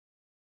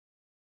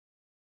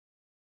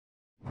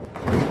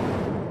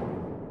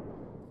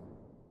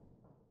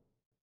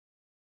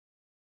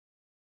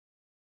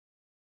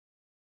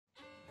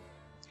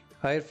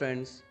Hi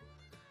friends,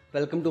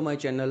 welcome to my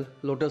channel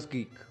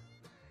LotusGeek.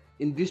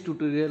 In this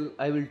tutorial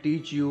I will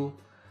teach you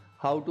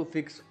how to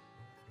fix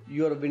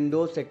your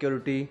Windows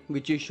security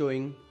which is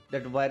showing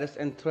that virus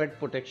and threat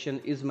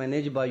protection is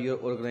managed by your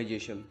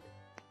organization.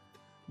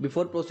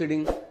 Before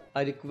proceeding,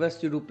 I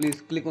request you to please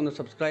click on the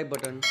subscribe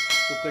button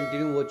to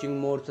continue watching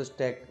more such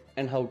tech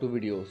and how-to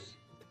videos.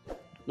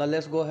 Now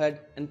let's go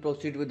ahead and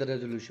proceed with the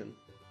resolution.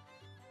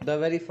 The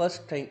very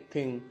first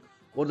thing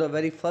or the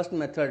very first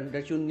method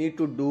that you need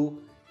to do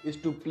is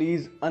to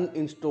please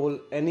uninstall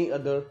any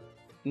other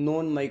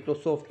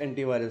non-Microsoft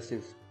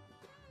antiviruses.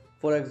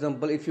 For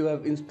example, if you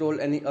have installed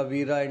any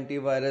Avira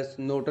antivirus,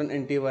 Norton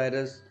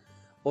antivirus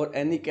or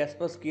any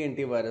Kaspersky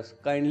antivirus,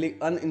 kindly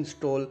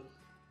uninstall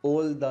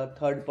all the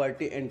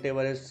third-party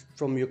antivirus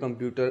from your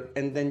computer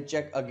and then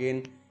check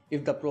again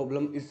if the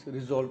problem is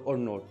resolved or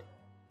not.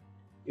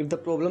 If the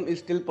problem is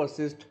still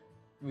persist,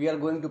 we are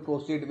going to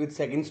proceed with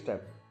second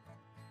step.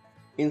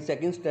 In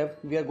second step,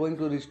 we are going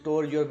to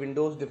restore your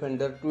Windows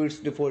Defender to its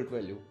default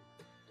value.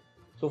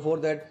 So for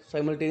that,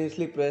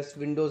 simultaneously press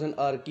Windows and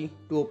R key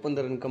to open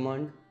the run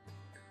command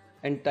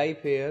and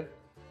type here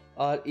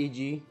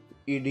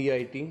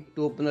regedit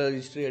to open the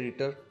registry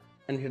editor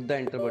and hit the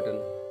enter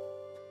button.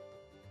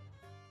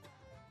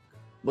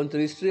 Once the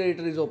registry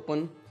editor is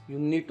open, you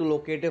need to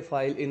locate a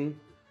file in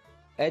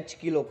H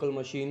key local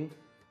machine,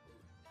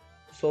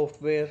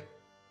 software.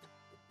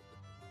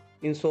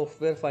 In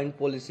software, find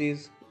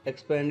policies,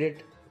 expand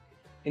it.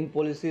 In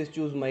policies,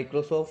 choose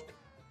Microsoft,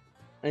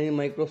 and in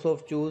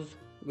Microsoft choose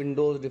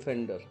Windows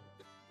Defender.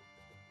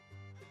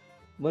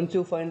 Once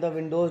you find the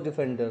Windows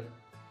Defender,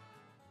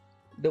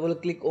 double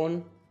click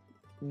on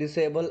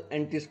disable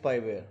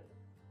antispyware,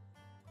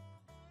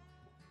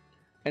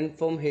 and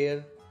from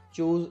here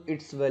choose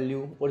its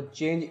value or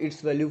change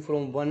its value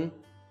from 1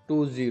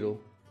 to 0.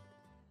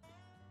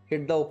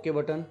 Hit the OK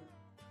button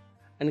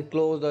and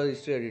close the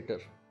registry editor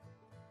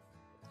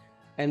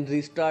and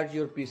restart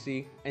your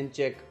PC and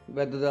check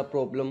whether the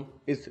problem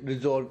is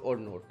resolved or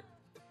not.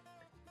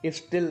 If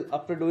still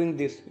after doing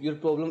this your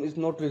problem is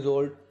not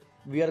resolved,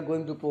 we are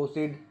going to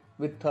proceed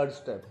with third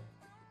step.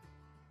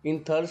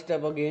 In third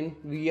step again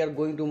we are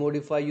going to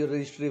modify your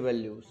registry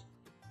values.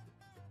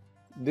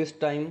 This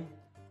time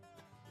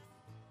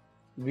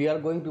we are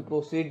going to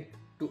proceed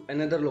to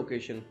another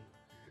location,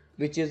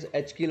 which is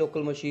H key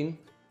local machine,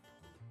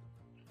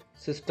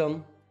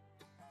 system.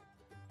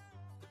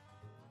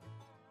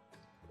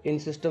 In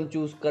system,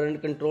 choose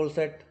current control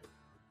set.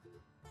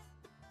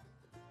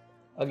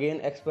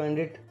 Again expand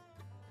it.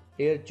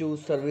 Here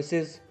choose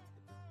services,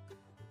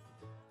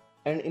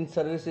 and in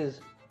services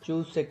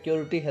choose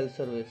security health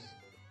service.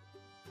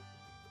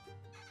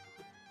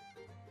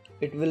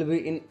 It will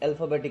be in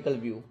alphabetical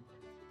view.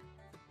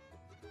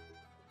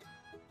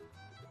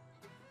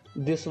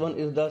 This one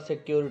is the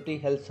security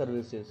health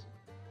services.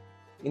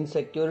 In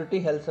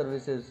security health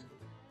services,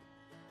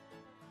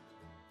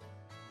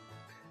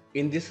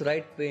 in this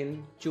right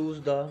pane,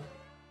 choose the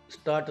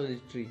start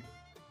registry.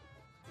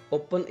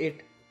 Open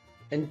it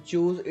and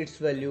choose its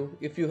value.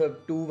 If you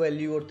have 2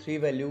 value or 3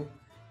 value,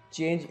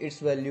 change its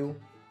value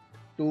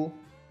to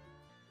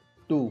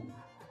 2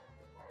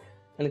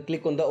 and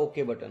click on the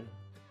OK button.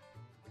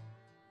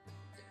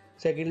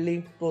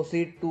 Secondly,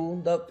 proceed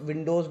to the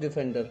Windows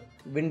Defender,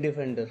 Win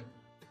Defender.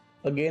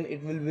 Again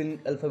it will be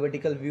in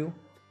alphabetical view.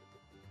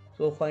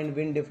 So find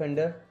Win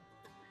Defender.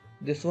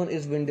 This one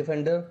is Win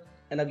Defender,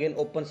 and again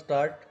open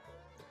start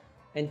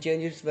and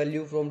change its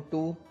value from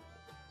 4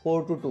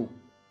 to 2.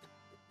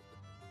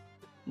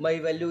 My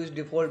value is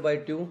default by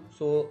 2,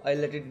 so I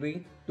let it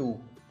be 2.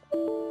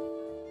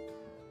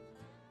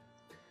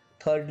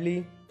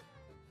 Thirdly,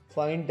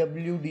 find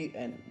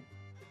WDN.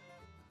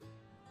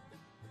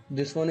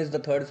 This one is the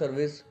third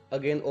service.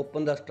 Again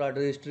open the start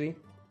registry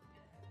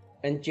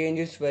and change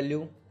its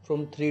value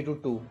from 3 to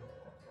 2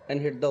 and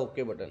hit the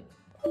OK button.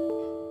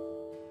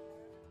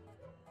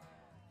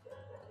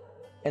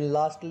 And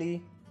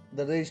lastly,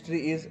 the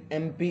registry is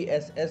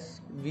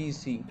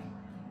MPSSVC.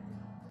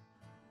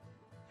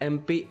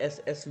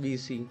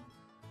 MPSSVC.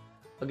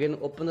 Again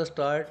open the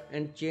start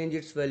and change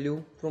its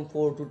value from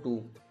 4 to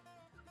 2.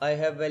 I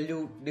have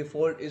value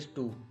default is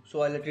 2,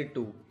 so I let it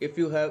 2. If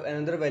you have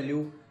another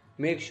value,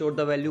 make sure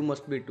the value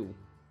must be 2.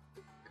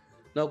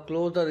 Now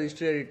close the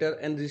registry editor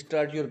and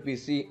restart your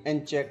PC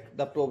and check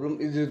the problem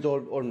is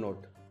resolved or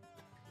not.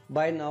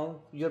 By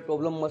now your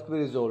problem must be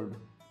resolved.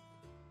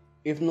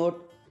 If not,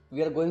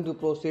 we are going to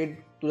proceed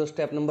to the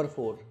step number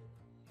 4.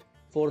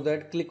 For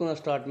that, click on the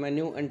start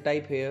menu and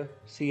type here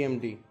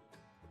CMD.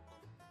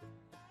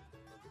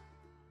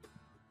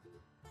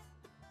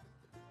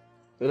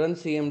 Run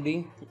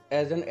CMD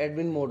as an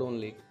admin mode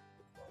only.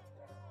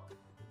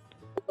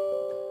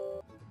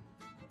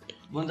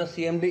 Once the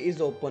CMD is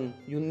open,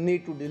 you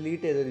need to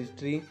delete a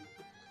registry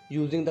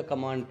using the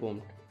command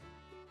prompt.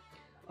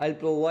 I'll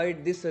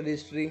provide this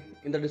registry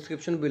in the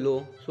description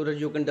below so that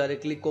you can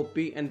directly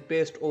copy and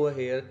paste over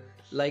here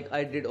like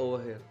I did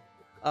over here.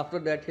 After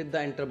that, hit the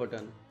enter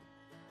button.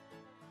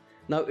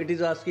 Now it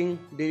is asking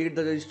delete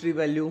the registry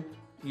value,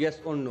 yes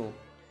or no.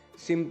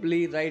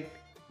 Simply write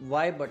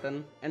Y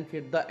button and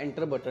hit the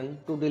enter button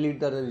to delete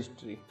the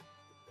registry.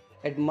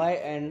 At my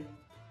end,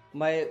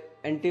 my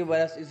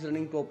antivirus is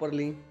running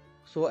properly,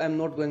 so I am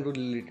not going to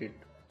delete it.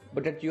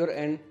 But at your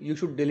end, you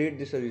should delete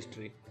this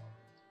registry.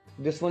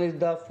 This one is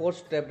the fourth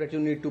step that you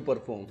need to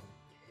perform.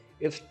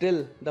 If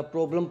still the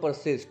problem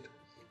persists,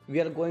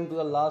 we are going to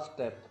the last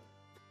step.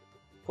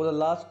 For the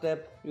last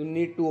step, you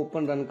need to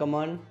open run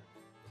command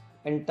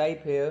and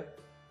type here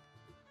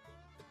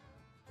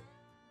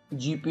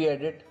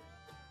gpedit.msc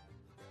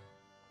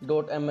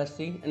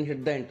and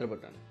hit the enter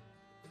button.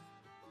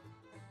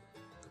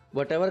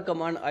 Whatever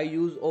command I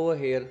use over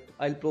here,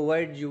 I'll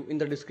provide you in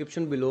the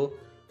description below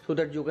so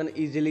that you can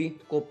easily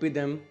copy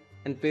them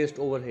and paste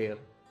over here.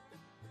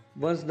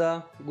 Once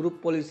the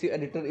group policy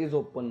editor is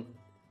open,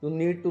 you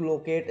need to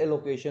locate a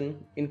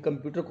location in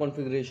computer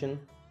configuration.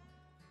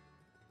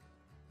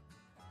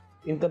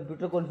 In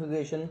computer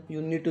configuration,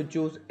 you need to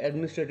choose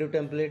administrative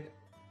template,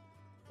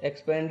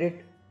 expand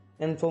it,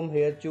 and from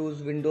here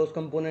choose Windows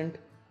component,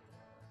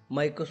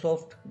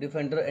 Microsoft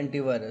Defender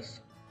antivirus.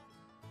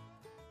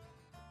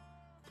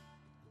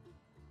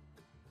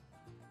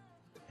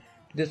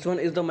 This one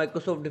is the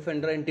Microsoft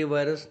Defender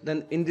antivirus.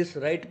 Then in this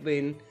right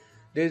pane,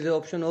 there is the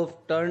option of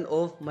turn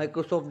off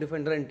Microsoft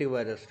Defender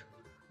antivirus.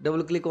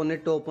 Double click on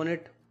it to open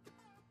it.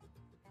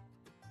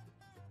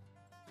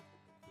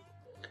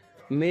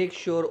 Make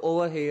sure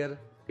over here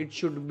it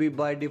should be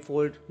by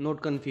default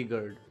not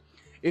configured.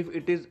 If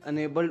it is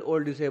enabled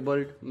or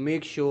disabled,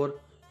 make sure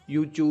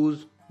you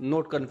choose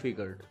not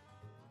configured.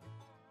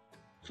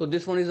 So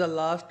this one is the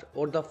last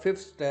or the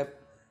fifth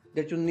step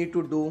that you need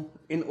to do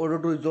in order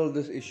to resolve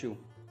this issue.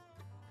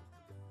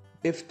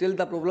 If still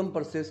the problem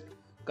persists,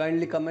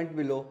 kindly comment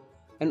below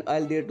and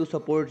I'll dare to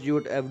support you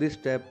at every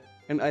step,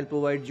 and I'll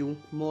provide you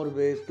more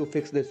ways to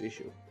fix this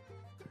issue.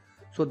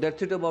 So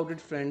that's it about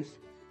it, friends.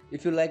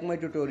 If you like my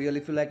tutorial,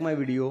 if you like my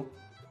video,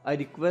 I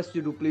request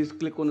you to please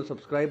click on the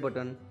subscribe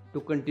button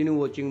to continue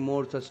watching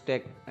more such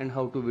tech and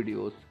how-to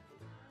videos.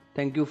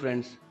 Thank you,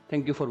 friends.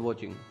 Thank you for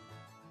watching.